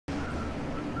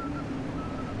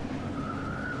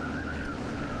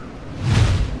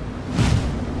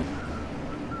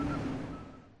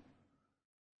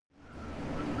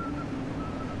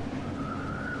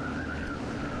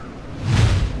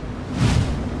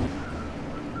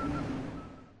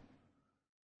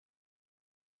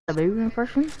A baby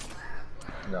impression?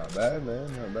 Not bad, man.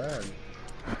 Not bad.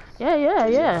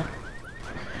 Yeah.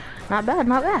 Not bad.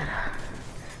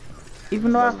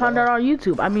 Even though I found that on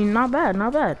YouTube. I mean, not bad.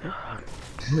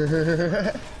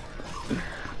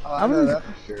 Oh, I know that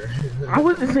for sure. I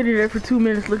wasn't sitting there for 2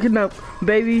 minutes looking up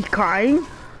baby crying.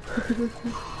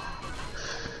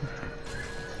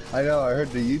 I know, I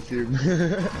heard the YouTube.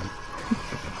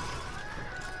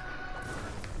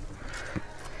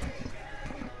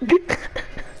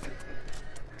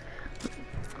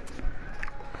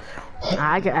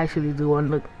 I can actually do one.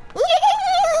 Look.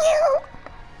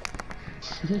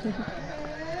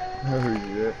 Oh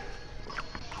shit.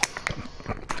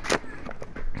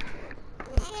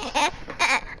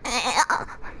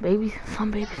 Babies,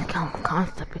 some babies sound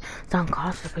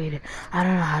constipated. I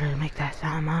don't know how to make that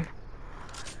sound, man.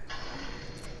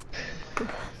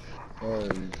 Oh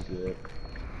shit.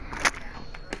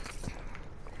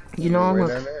 You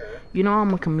know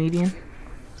I'm a comedian.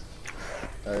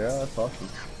 Oh yeah, that's awesome.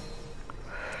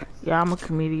 Yeah, I'm a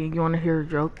comedian. You wanna hear a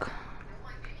joke?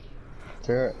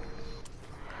 Hear it.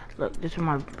 Look, this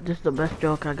is the best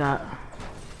joke I got.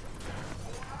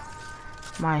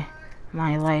 My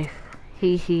life.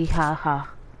 Hee ha ha.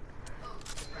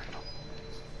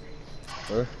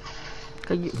 Huh?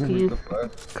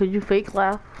 Could you fake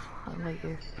laugh? I like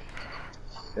it.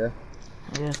 Yeah.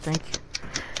 Yeah, thank you.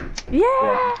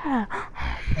 Yeah.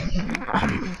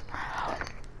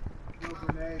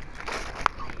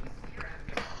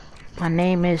 My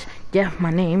name is Jeff. My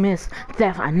name is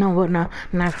Steph. I know what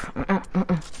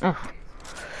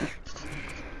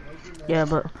Yeah,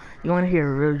 but you want to hear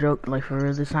a real joke, like for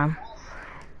real this time?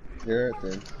 Hear it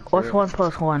then. What's 1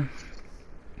 + 1?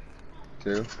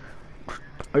 2.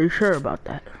 Are you sure about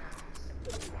that?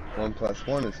 1 +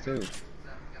 1 is 2.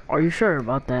 Are you sure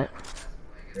about that?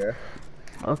 Yeah.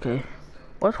 Okay.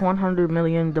 What's 100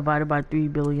 million divided by 3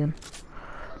 billion?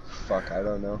 Fuck, I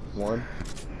don't know. 1.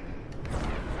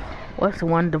 What's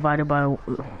 1 divided by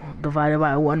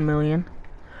 1 million?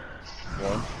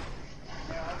 1.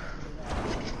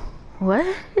 What?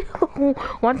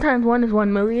 1 times 1 is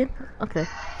 1 million? Okay.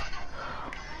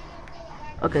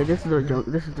 Okay, this is the joke.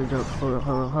 Hold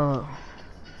on.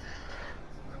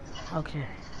 Okay.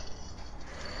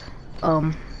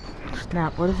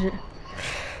 Snap, what is it?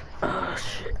 Oh,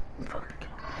 shit. Fuck.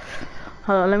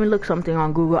 Let me look something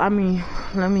on Google. I mean,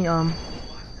 let me, yeah,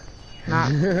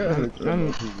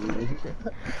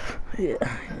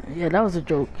 that was a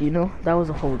joke, you know? That was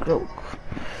a whole joke.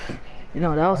 You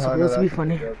know, that was supposed to be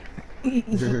funny.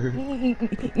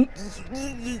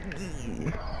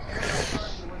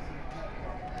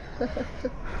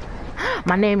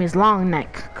 My name is Long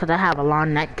Neck, cause I have a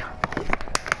long neck.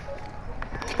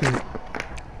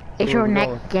 Is your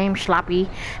neck game sloppy?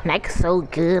 Neck so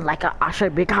good like a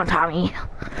Usher big on Tommy.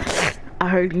 I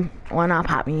heard you wanna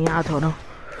pop me. I told him,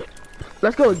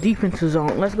 let's go deep into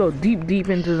zone. Let's go deep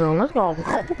into zone. Let's go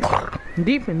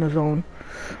deep in the zone.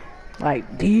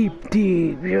 Like deep.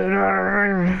 You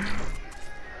know?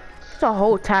 It's a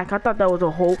whole tack. I thought that was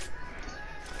a whole.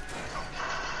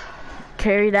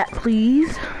 Carry that,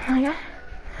 please.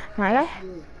 My guy.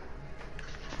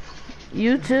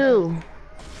 You too.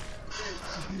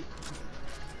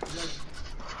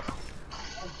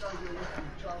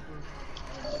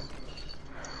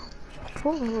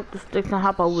 With the sticks and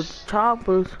hop out with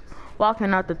choppers.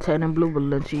 Walking out the 10 in blue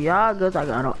Balenciagas. I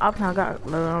got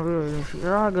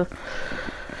Balenciagas.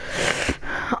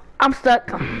 I'm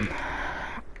stuck.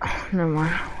 Never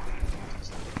mind.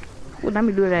 Well, let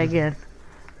me do that again.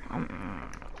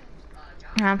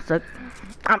 I'm stuck.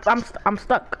 I'm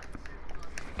stuck.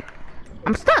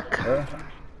 I'm stuck. For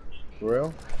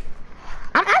real?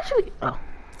 I'm actually.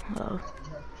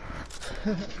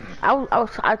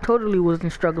 I totally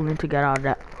wasn't struggling to get out of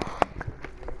that.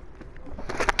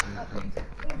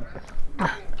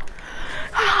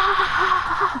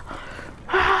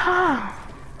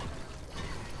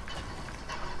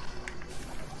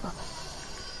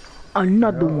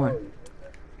 Another one.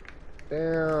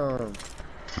 Damn.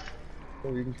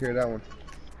 Oh, you can carry that one.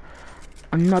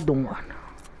 Another one.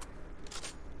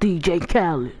 DJ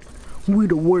Khaled. We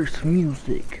the worst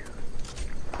music.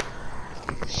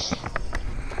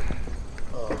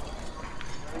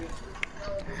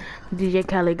 DJ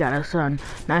Khaled got a son.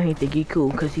 Now he think he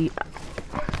cool cause he.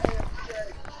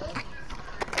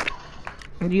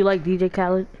 Do you like DJ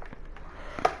Khaled?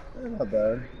 Not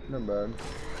bad. Not bad.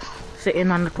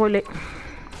 Sitting on the toilet.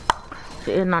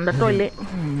 Sitting on the toilet.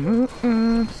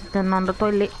 Sitting on the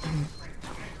toilet.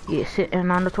 Yeah,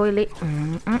 sitting on the toilet.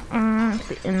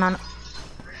 Sitting on.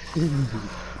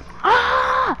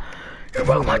 Ah! You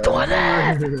broke my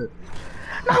toilet!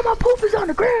 Now my poop is on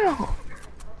the ground.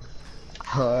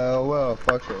 Well,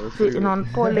 fuck it. Let's Sitting on the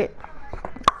toilet.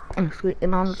 I'm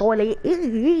sitting on the toilet.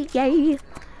 Yeah.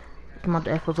 Come on,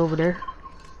 the F was over there.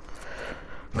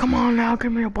 Come on now,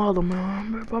 give me a baller,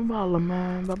 man. Baller,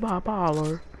 man.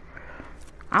 Baller.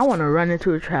 I want to run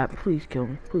into a trap. Please kill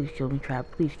me. Please kill me, trap.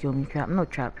 Please kill me, trap. No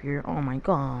trap here. Oh my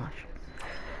gosh.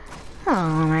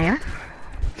 Oh man.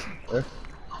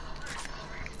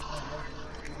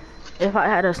 If I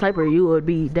had a sniper, you would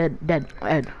be dead.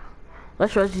 Ed.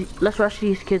 Let's rush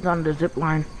these kids on the zip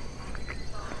line.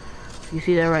 You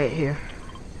see that right here.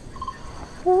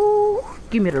 Woo!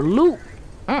 Give me the loot.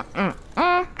 I'ma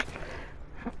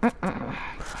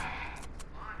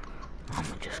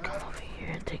just come over here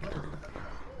and take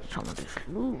some of this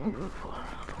loot.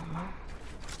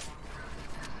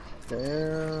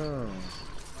 Damn.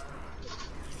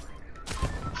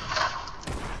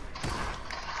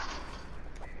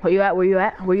 Where you at? Where you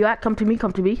at? Where you at? Come to me.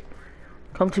 Come to me.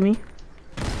 Come to me.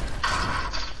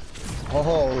 Oh,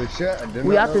 holy shit! I didn't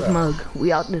We know out this that. mug.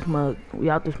 We out this mug. We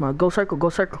out this mug. Go circle. Go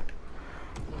circle.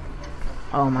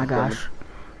 Oh my gosh.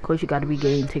 Coach, you gotta be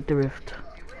gay and take the rift.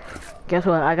 Guess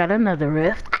what? I got another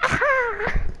rift.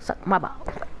 Suck my balls.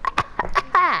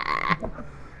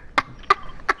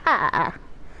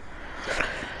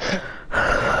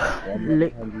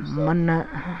 Lick my nut.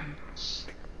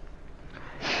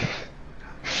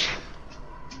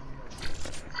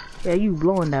 Yeah, you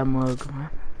blowing that mug, man.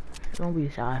 Don't be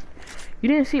shy. You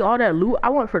didn't see all that loot? I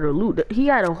went for the loot. He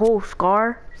had a whole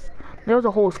scar. There was a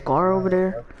whole scar over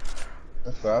there.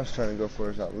 That's what I was trying to go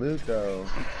for, is that loot though.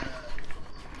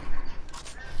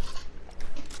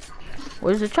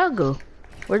 Where's the chug go?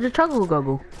 Where's the chuggle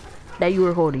guggle that you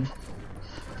were holding?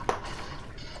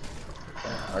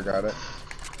 I got it.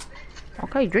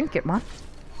 Okay, drink it, man.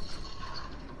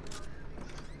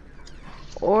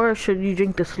 Or should you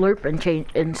drink the slurp and change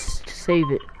and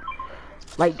save it?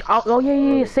 Like, oh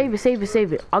yeah, save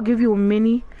it. I'll give you a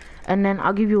mini, and then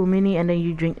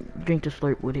you drink the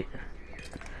slurp with it.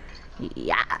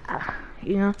 Yeah,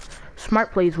 you know,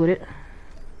 smart plays with it.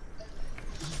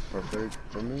 Perfect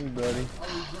for me, buddy.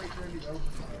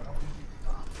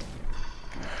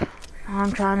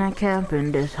 I'm trying to camp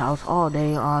in this house all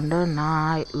day on the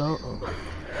night low.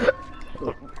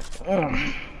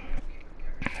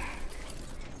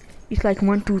 It's like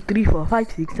 1, 2, 3, 4,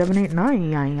 5, 6, 7, 8,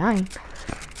 9.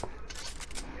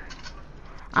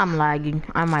 I'm lagging.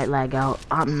 I might lag out.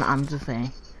 I'm just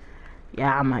saying.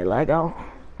 Yeah, I might lag out.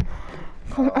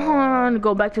 Come on,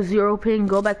 go back to 0 ping.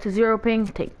 Go back to 0 ping.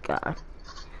 Thank God.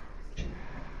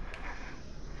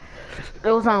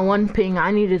 It was on 1 ping.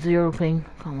 I needed 0 ping.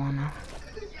 Come on now.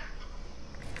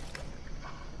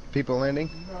 People landing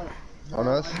on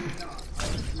us.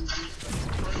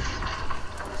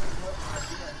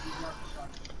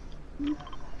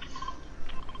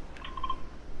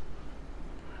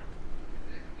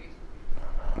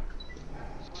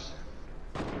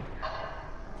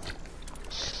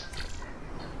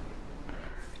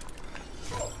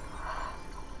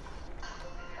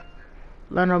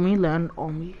 Land on me, land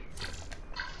on me.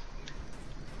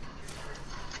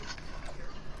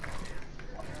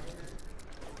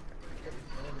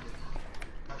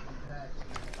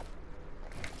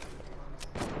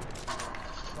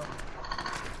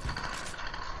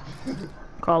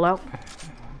 Call out.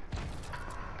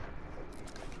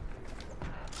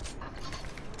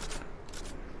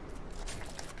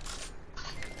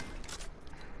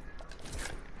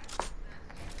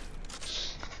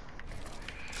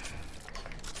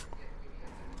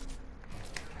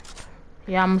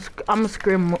 Yeah, I'm a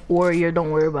scrim warrior.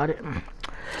 Don't worry about it.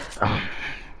 I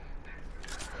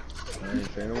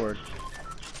ain't saying a word.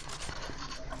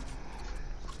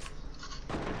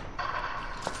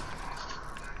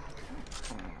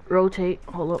 Rotate.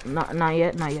 Hold up. Not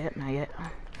yet.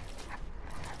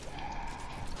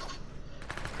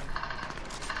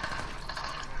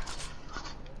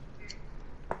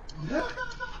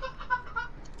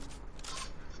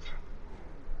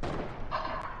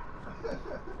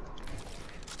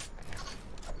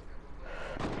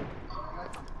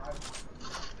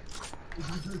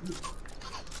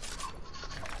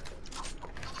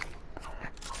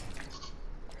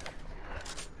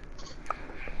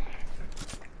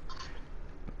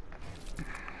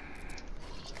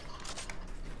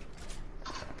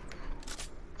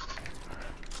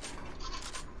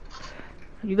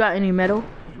 You got any metal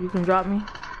you can drop me?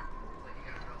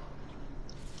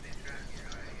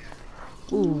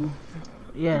 Ooh,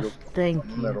 yes, thank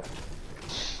you. Metal.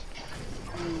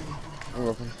 You're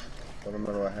welcome. What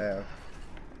metal I have.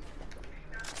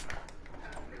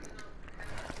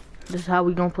 This is how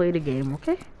we gonna play the game,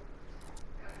 okay?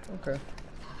 Okay.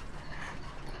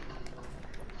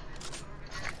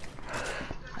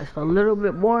 It's a little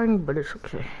bit boring, but it's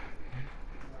okay.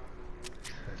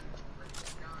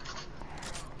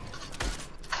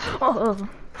 Oh,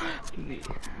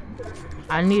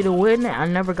 I need a win. I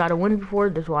never got a win before.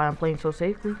 That's why I'm playing so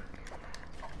safely.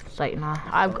 It's like, nah,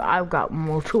 I've got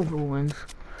multiple wins.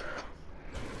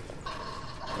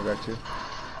 I got you.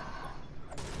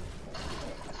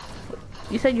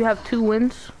 You said you have 2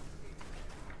 wins?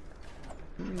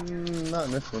 Not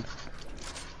in this one.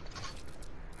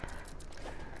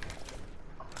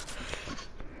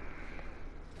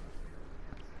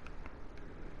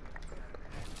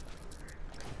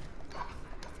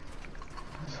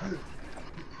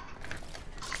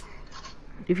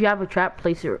 If you have a trap,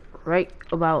 place it right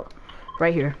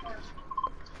here.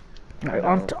 Right,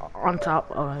 on top.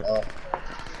 Alright.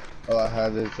 All I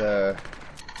have is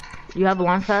You have a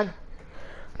launch pad?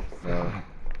 no.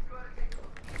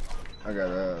 I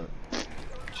got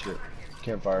shit,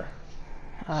 campfire.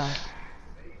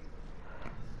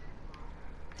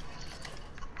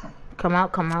 Come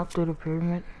out through the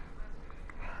pyramid.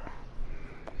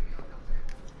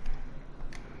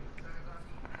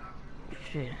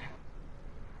 Shit.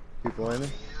 People in it?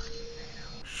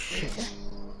 Shit.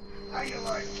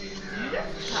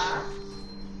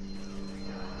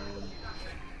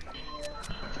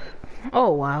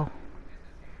 Oh wow.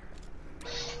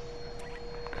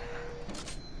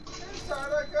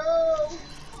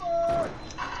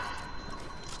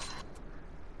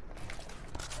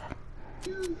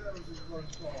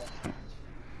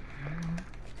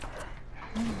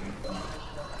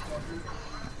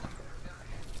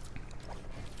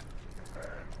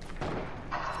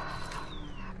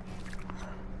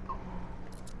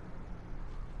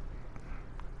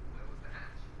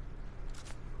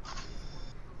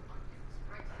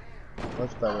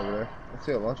 Launch pad over there. I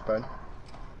see a launch pad.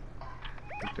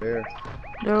 Right there.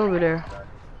 They're over there.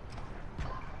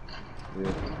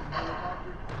 Yeah.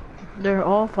 They're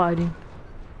all fighting.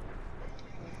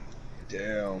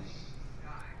 Damn.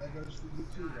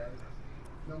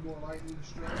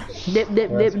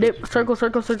 Dip. Circle.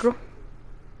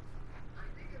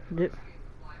 Dip.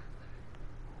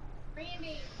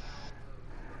 Randy.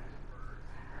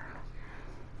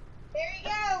 There you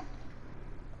go.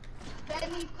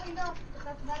 That needs cleaned up.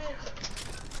 That's about it.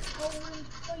 Holy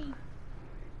clean.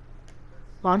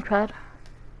 Launch pad.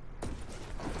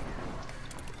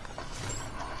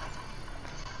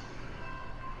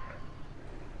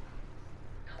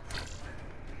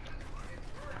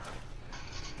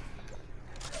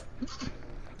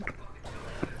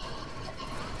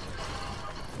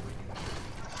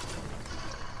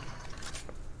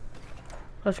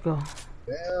 Let's go.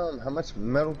 Damn, how much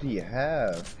metal do you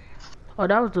have? Oh,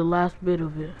 that was the last bit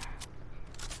of it.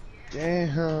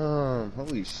 Damn,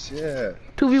 holy shit.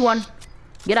 2v1.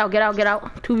 Get out.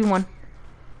 2v1.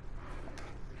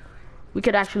 We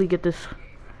could actually get this.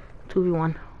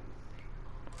 2v1.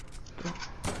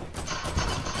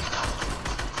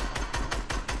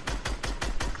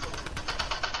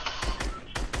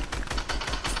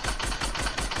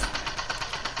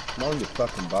 Come on, you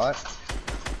fucking bot.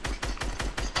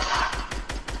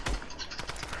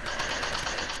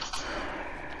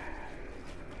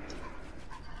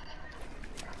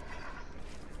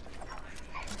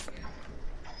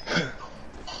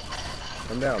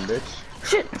 Come down, bitch.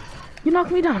 Shit! You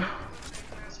knocked me down.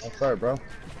 I'm sorry, bro.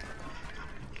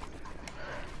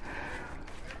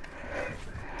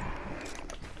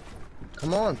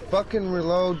 Come on, fucking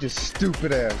reload, you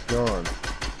stupid ass gun.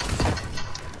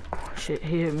 Shit,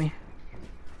 he hit me.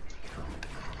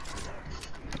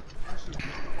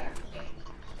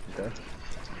 Okay.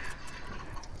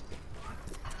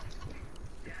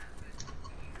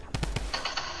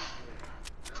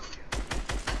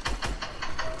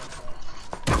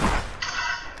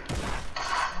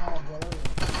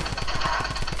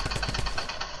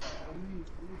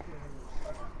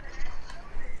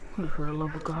 For the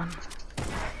love of God.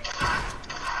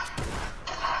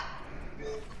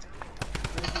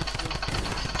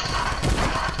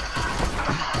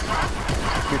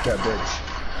 Get that bitch.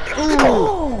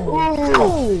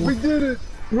 Oh! We did it!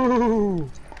 Ooh.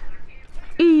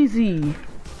 Easy.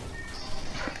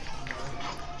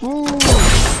 Ooh.